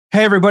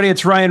Hey, everybody,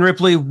 it's Ryan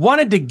Ripley.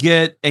 Wanted to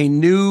get a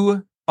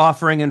new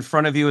offering in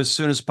front of you as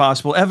soon as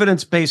possible,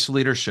 evidence-based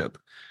leadership.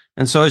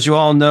 And so, as you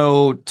all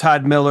know,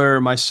 Todd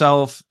Miller,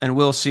 myself, and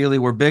Will Seeley,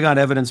 we're big on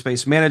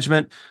evidence-based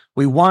management.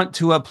 We want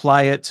to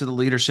apply it to the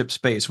leadership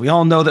space. We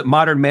all know that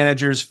modern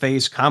managers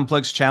face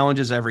complex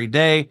challenges every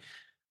day.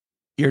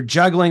 You're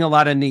juggling a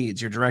lot of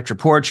needs, your direct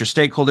reports, your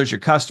stakeholders, your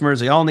customers,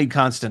 they all need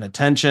constant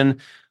attention.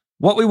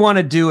 What we want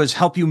to do is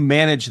help you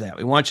manage that.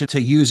 We want you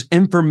to use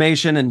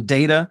information and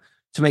data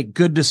to make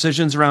good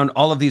decisions around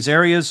all of these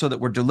areas so that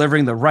we're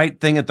delivering the right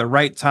thing at the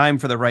right time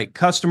for the right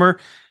customer.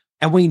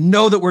 And we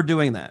know that we're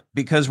doing that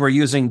because we're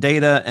using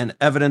data and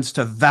evidence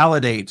to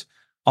validate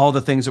all the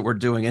things that we're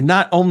doing. And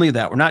not only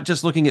that, we're not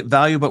just looking at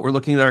value, but we're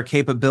looking at our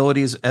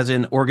capabilities as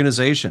an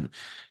organization.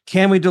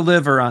 Can we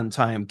deliver on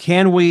time?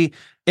 Can we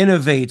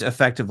innovate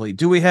effectively?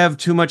 Do we have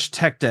too much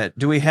tech debt?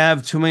 Do we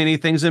have too many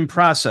things in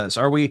process?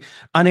 Are we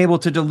unable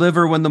to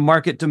deliver when the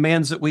market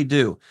demands that we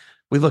do?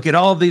 We look at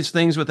all of these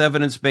things with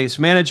evidence-based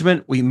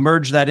management. We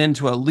merge that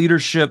into a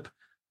leadership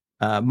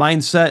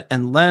mindset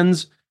and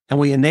lens, and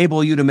we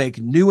enable you to make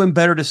new and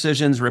better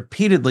decisions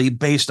repeatedly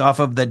based off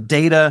of the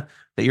data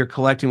that you're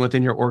collecting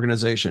within your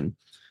organization.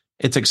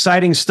 It's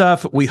exciting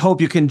stuff. We hope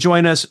you can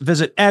join us.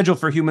 Visit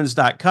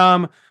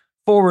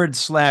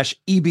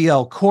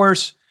agileforhumans.com/EBL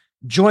course.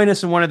 Join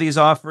us in one of these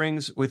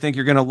offerings. We think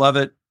you're going to love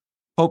it.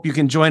 Hope you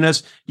can join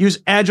us. Use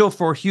Agile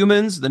for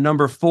Humans, the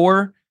number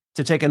 4,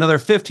 to take another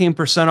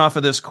 15% off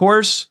of this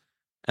course.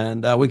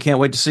 And we can't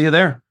wait to see you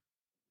there.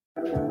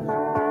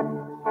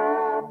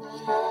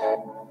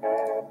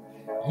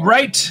 All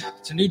right.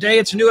 It's a new day.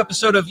 It's a new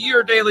episode of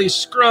Your Daily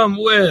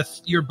Scrum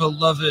with your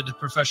beloved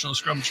professional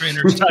Scrum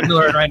trainers, Todd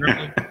Miller and Ryan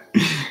Ripley.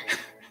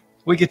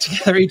 We get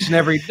together each and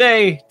every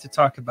day to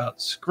talk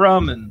about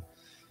Scrum and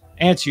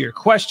answer your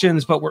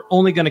questions, but we're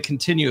only going to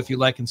continue if you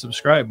like and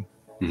subscribe.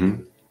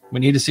 Mm-hmm. We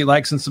need to see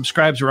likes and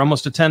subscribes. We're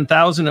almost to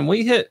 10,000. And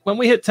when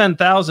we hit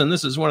 10,000,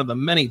 this is one of the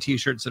many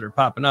t-shirts that are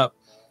popping up.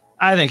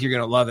 I think you're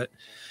going to love it.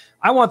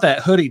 I want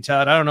that hoodie,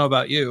 Todd. I don't know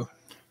about you.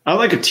 I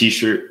like a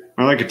t-shirt.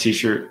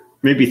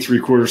 Maybe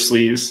 3/4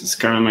 sleeves. It's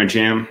kind of my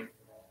jam.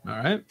 All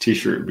right.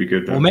 T-shirt would be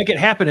good, though. We'll make it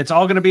happen. It's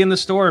all going to be in the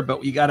store,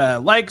 but you got to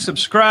like,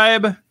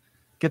 subscribe,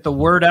 get the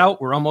word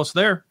out. We're almost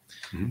there.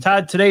 Mm-hmm.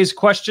 Todd, today's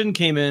question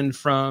came in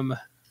from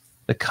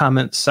the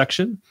comments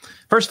section.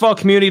 First of all,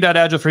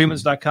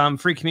 community.agileforhumans.com,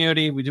 free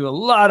community. We do a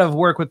lot of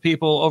work with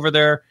people over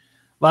there,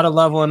 a lot of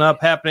leveling up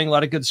happening, a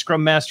lot of good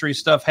Scrum Mastery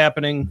stuff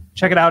happening.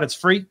 Check it out. It's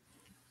free.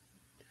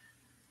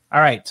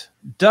 All right.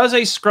 Does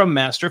a Scrum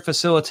Master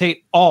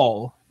facilitate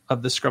all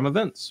of the Scrum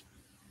events?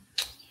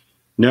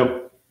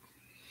 Nope.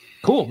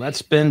 Cool.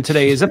 That's been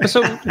today's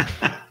episode.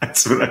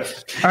 That's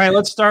what all right.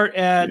 Let's start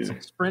at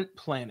sprint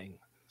planning.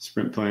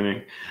 Sprint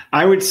planning.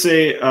 I would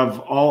say of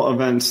all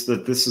events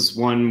that this is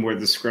one where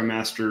the Scrum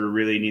Master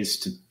really needs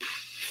to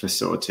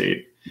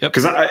facilitate.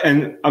 Because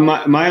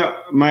my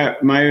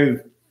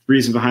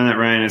reason behind that,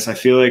 Ryan, is I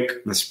feel like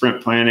the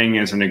sprint planning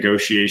is a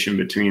negotiation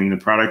between the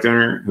product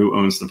owner who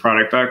owns the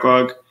product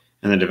backlog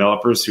and the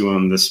developers who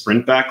own the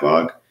sprint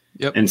backlog.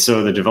 Yep. And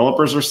so the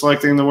developers are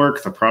selecting the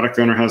work, the product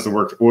owner has the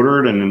work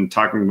ordered, and then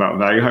talking about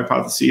value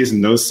hypotheses,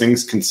 and those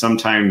things can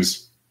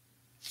sometimes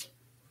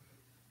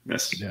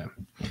miss.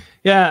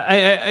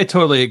 Yeah, I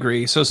totally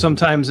agree. So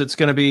sometimes it's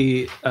going to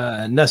be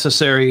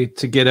necessary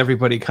to get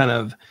everybody kind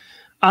of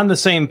on the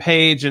same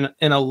page and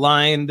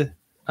aligned.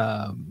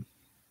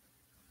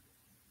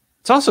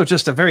 It's also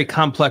just a very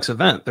complex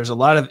event. There's a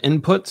lot of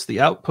inputs. The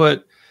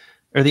output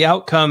or the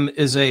outcome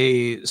is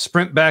a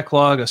sprint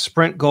backlog, a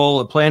sprint goal,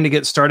 a plan to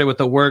get started with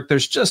the work.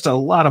 There's just a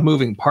lot of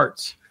moving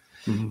parts.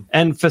 Mm-hmm.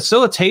 And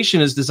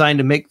facilitation is designed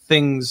to make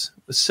things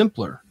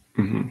simpler.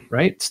 Mm-hmm.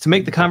 Right? It's to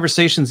make the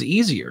conversations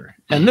easier.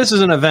 And this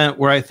is an event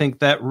where I think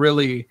that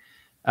really,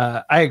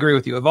 I agree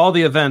with you. Of all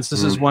the events,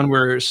 this is one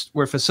where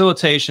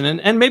facilitation,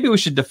 and maybe we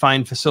should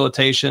define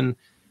facilitation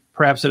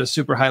perhaps at a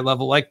super high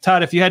level. Like,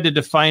 Todd, if you had to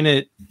define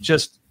it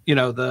just,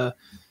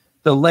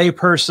 the lay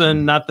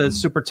person, not the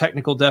super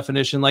technical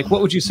definition, like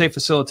what would you say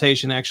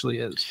facilitation actually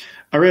is?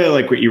 I really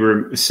like what you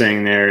were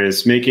saying there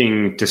is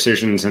making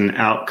decisions and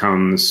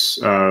outcomes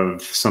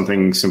of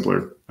something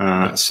simpler.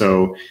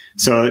 So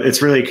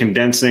it's really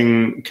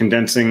condensing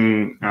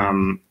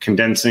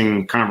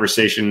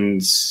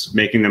conversations,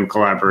 making them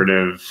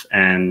collaborative,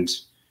 and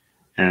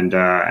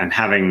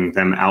having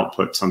them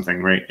output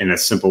something right in a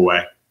simple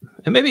way.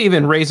 And maybe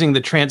even raising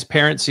the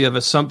transparency of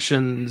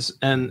assumptions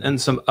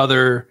and some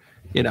other,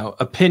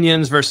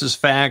 opinions versus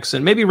facts,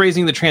 and maybe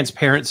raising the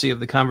transparency of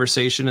the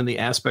conversation and the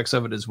aspects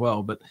of it as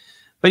well. But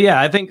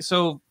yeah, I think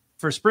so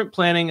for sprint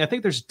planning, I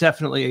think there's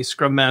definitely a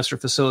Scrum Master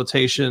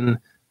facilitation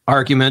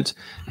argument.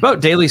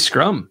 About daily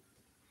Scrum.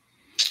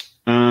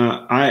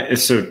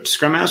 So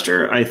Scrum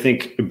Master, I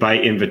think by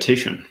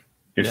invitation,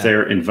 if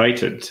they're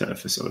invited to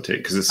facilitate,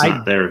 because it's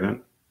not their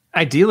event.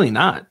 Ideally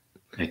not.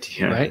 Right?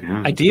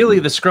 Yeah. Ideally,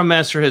 the Scrum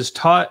Master has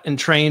taught and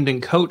trained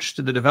and coached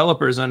the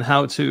developers on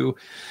how to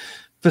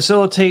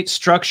facilitate,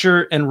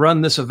 structure, and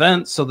run this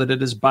event so that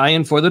it is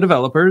buy-in for the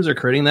developers or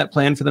creating that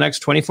plan for the next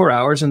 24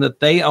 hours and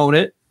that they own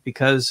it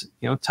because,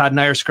 Todd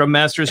and I are Scrum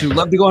Masters who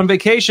love to go on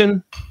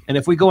vacation. And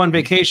if we go on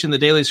vacation, the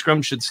daily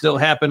Scrum should still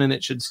happen, and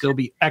it should still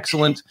be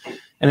excellent,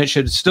 and it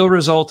should still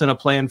result in a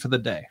plan for the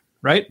day,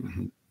 right?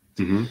 Mm-hmm.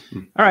 Mm-hmm.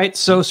 All right,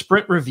 so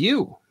sprint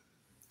review.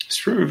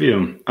 Sprint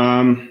review.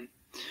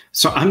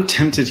 So I'm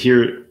tempted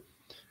here.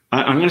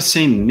 I'm going to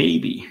say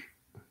maybe.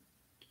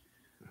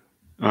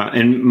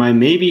 And my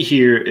maybe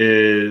here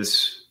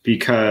is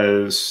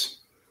because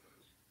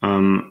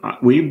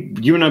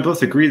you and I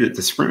both agree that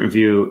the sprint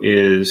review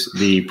is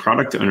the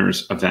product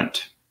owner's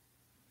event.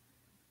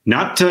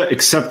 Not to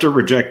accept or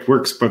reject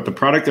works, but the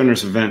product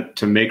owner's event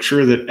to make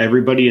sure that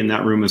everybody in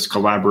that room is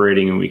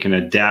collaborating and we can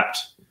adapt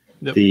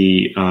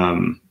the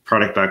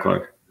product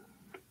backlog.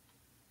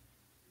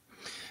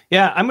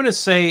 Yeah, I'm going to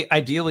say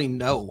ideally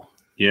no.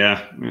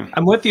 Yeah.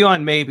 I'm with you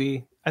on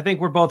maybe. I think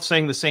we're both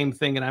saying the same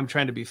thing, and I'm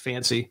trying to be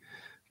fancy.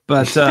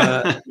 But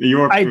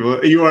you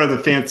are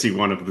the fancy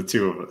one of the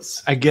two of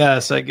us. I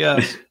guess. I'm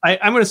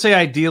going to say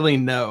ideally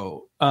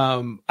no.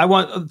 I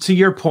want, to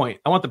your point,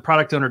 I want the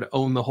product owner to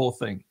own the whole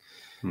thing.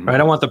 Mm-hmm. Right?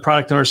 I want the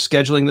product owner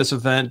scheduling this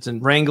event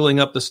and wrangling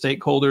up the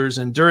stakeholders,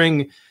 and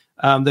during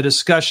the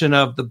discussion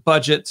of the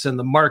budgets and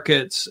the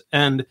markets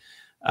and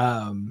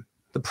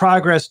the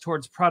progress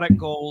towards product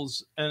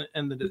goals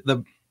and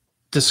the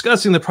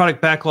discussing the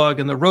product backlog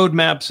and the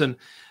roadmaps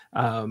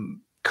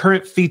and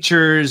current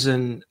features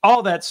and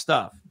all that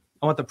stuff.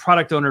 I want the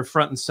product owner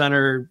front and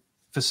center,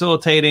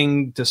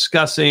 facilitating,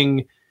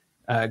 discussing,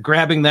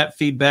 grabbing that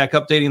feedback,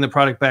 updating the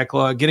product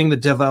backlog, getting the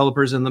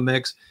developers in the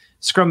mix.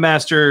 Scrum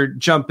Master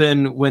jump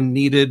in when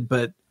needed,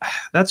 but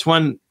that's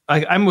when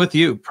I'm with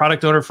you.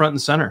 Product owner front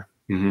and center.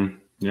 Mm-hmm.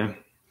 Yeah.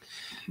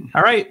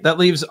 All right. That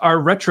leaves our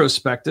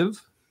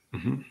retrospective.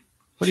 Mm-hmm.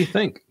 What do you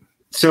think?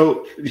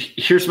 So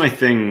here's my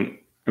thing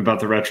about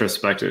the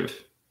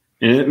retrospective,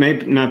 and it may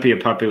not be a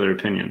popular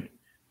opinion.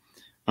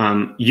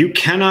 You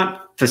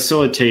cannot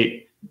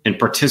facilitate and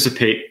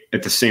participate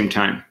at the same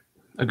time.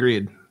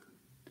 Agreed.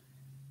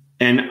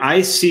 And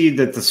I see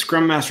that the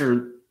Scrum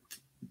Master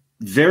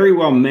very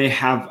well may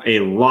have a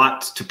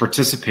lot to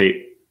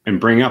participate and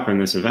bring up in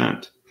this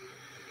event.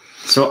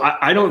 So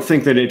I don't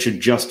think that it should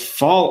just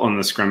fall on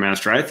the Scrum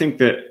Master. I think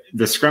that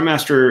the Scrum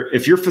Master,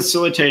 if you're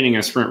facilitating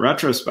a sprint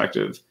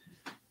retrospective,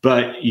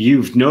 but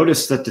you've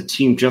noticed that the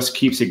team just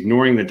keeps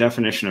ignoring the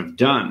definition of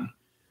done,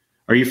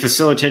 are you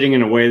facilitating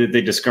in a way that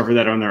they discover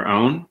that on their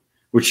own?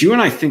 Which you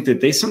and I think that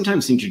they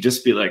sometimes need to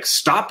just be like,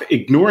 stop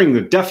ignoring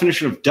the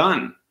definition of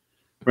done,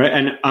 right?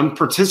 And I'm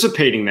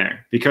participating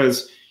there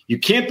because you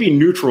can't be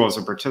neutral as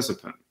a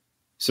participant.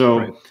 So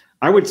right.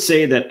 I would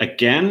say that,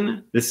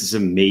 again, this is a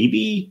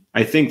maybe.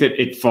 I think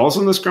that it falls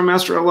on the Scrum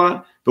Master a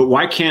lot, but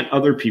why can't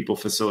other people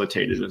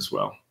facilitate it as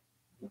well?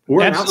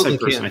 Or an outside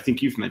person. I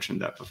think you've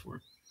mentioned that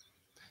before.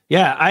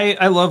 Yeah,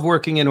 I love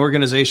working in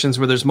organizations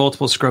where there's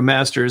multiple Scrum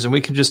Masters, and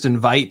we can just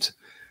invite,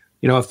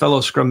 a fellow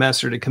Scrum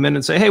Master to come in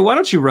and say, hey, why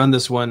don't you run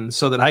this one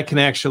so that I can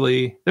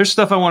actually, there's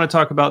stuff I want to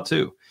talk about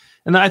too.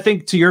 And I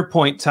think to your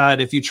point,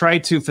 Todd, if you try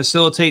to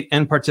facilitate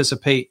and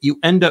participate, you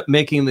end up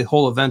making the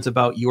whole event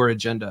about your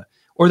agenda.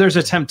 Or there's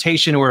a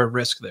temptation or a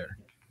risk there,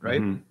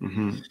 right? Mm-hmm,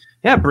 mm-hmm.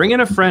 Yeah, bring in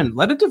a friend.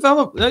 Let it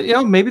develop.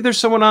 Maybe there's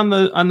someone on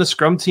the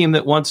Scrum team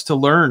that wants to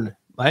learn,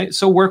 right?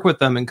 So work with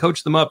them and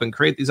coach them up and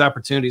create these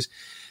opportunities.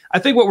 I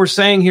think what we're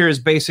saying here is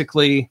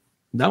basically,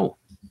 no,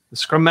 the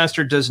Scrum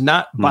Master does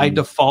not by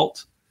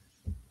default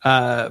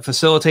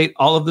facilitate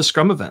all of the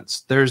Scrum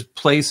events. There's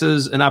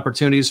places and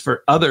opportunities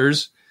for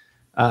others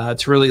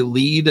to really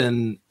lead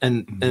and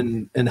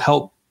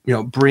help,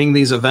 bring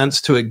these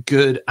events to a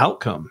good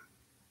outcome.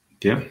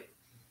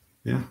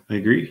 Yeah, I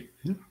agree.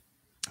 Yeah.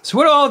 So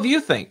what do all of you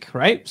think,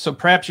 right? So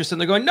perhaps you're sitting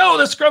there going, no,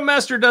 the Scrum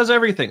Master does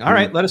everything. All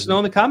right, let us know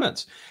in the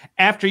comments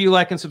after you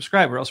like and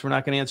subscribe, or else we're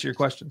not going to answer your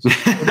questions.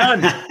 We're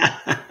done.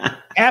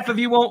 Half of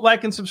you won't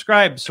like and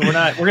subscribe, so we're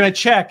going to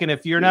check. And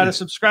if you're not a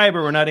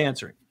subscriber, we're not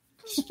answering.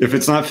 If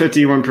it's not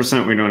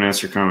 51%, we don't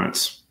answer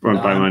comments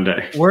by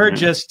Monday. We're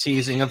just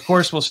teasing. Of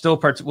course, we'll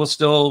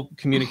still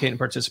communicate and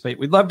participate.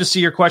 We'd love to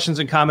see your questions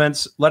and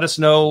comments. Let us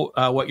know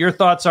what your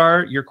thoughts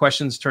are. Your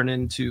questions turn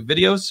into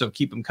videos, so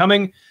keep them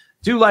coming.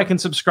 Do like and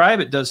subscribe.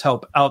 It does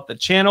help out the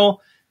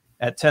channel.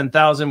 At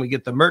 10,000, we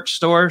get the merch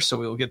store, so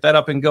we will get that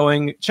up and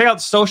going. Check out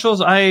the socials.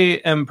 I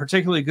am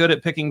particularly good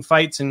at picking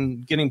fights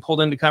and getting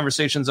pulled into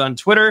conversations on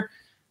Twitter.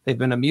 They've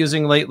been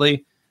amusing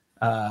lately.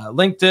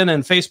 LinkedIn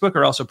and Facebook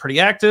are also pretty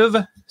active.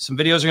 Some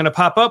videos are going to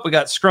pop up. We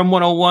got Scrum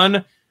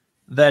 101.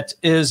 That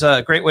is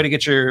a great way to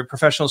get your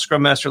professional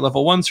Scrum Master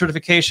Level 1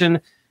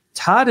 certification.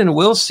 Todd and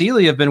Will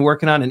Seeley have been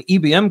working on an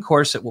EBM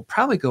course that will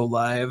probably go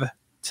live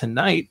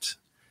tonight.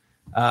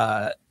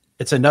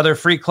 It's another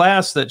free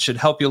class that should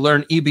help you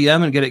learn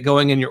EBM and get it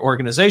going in your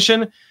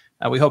organization.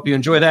 We hope you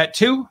enjoy that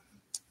too.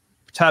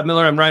 Todd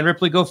Miller, I'm Ryan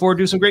Ripley. Go forward,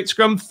 do some great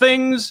Scrum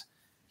things.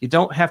 You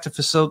don't have to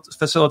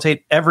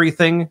facilitate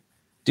everything.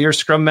 Dear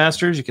Scrum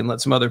Masters, you can let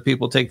some other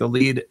people take the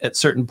lead at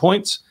certain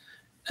points.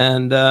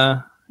 And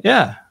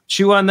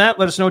chew on that.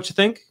 Let us know what you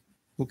think.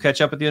 We'll catch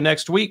up with you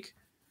next week.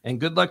 And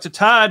good luck to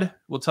Todd.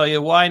 We'll tell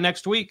you why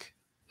next week.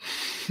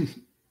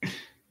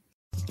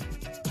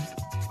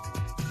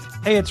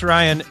 Hey, it's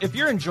Ryan. If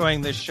you're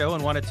enjoying this show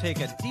and want to take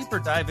a deeper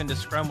dive into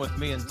Scrum with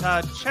me and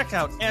Todd, check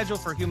out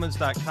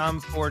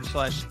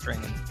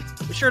agileforhumans.com/training.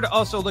 Be sure to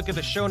also look at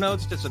the show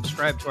notes to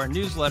subscribe to our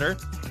newsletter,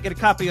 get a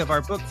copy of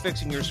our book,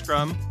 Fixing Your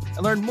Scrum,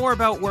 and learn more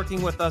about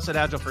working with us at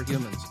Agile for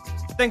Humans.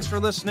 Thanks for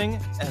listening,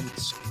 and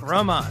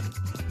Scrum on.